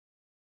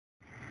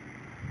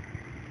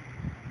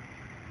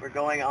We're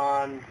going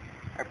on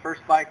our first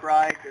bike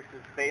ride. This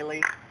is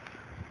Bailey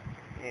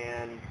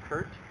and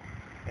Kurt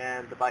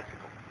and the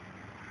bicycle.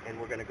 And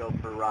we're going to go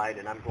for a ride,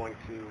 and I'm going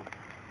to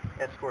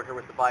escort her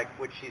with the bike,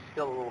 which she's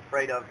still a little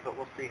afraid of, but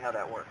we'll see how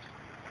that works.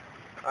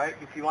 All right,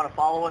 if you want to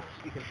follow us,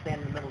 you can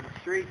stand in the middle of the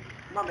street.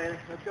 Come on, Bailey,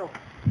 let's go.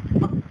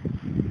 Come on.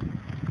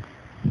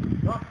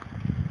 Come on.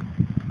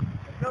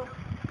 Let's go.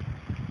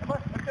 Come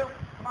on, let's go.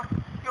 Come on,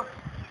 let's go.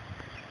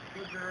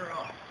 Good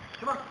girl.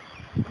 Come on.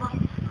 Come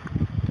on.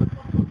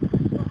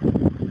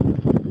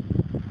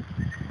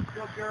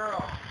 Good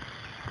girl.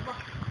 Come on.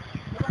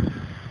 Come on. Come on.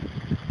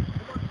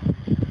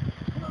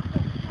 Come on. Come on.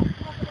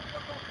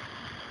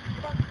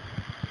 Come on. Come on.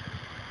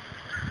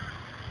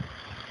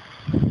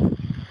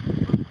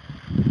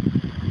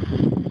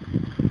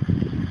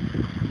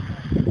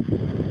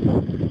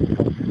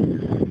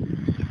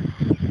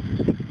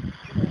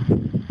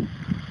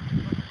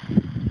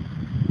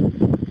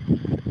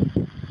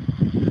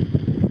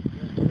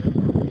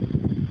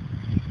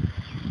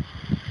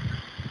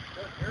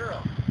 Good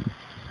girl.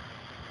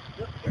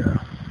 Good girl.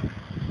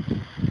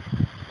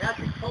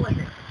 Patrick's pulling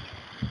me.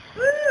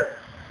 Woo!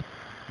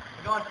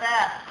 We're going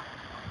fast.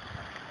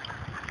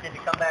 Need to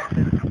come back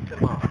to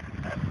Mom.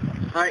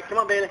 All right, come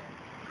on, Bailey.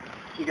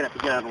 You're going to have to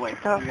get out of the way.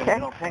 Okay. You're going to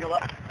get all tangled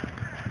up.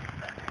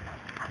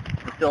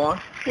 You still on?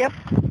 Yep.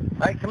 All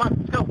right, come on.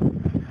 Let's go.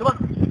 Come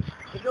on.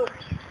 Let's go.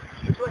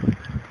 This way.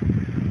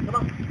 Come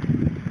on.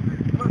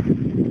 Come on.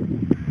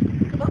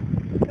 Come on.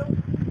 Let's go.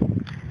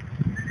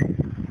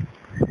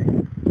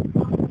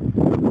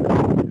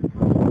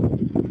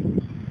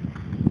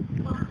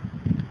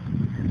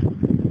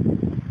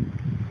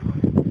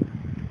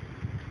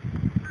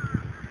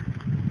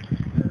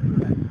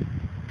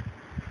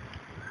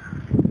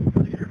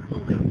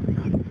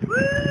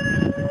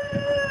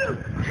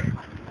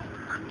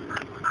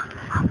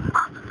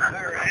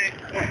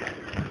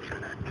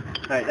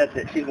 All right, that's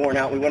it. She's worn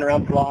out. We went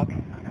around the block.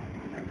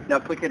 Now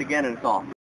click it again and it's off.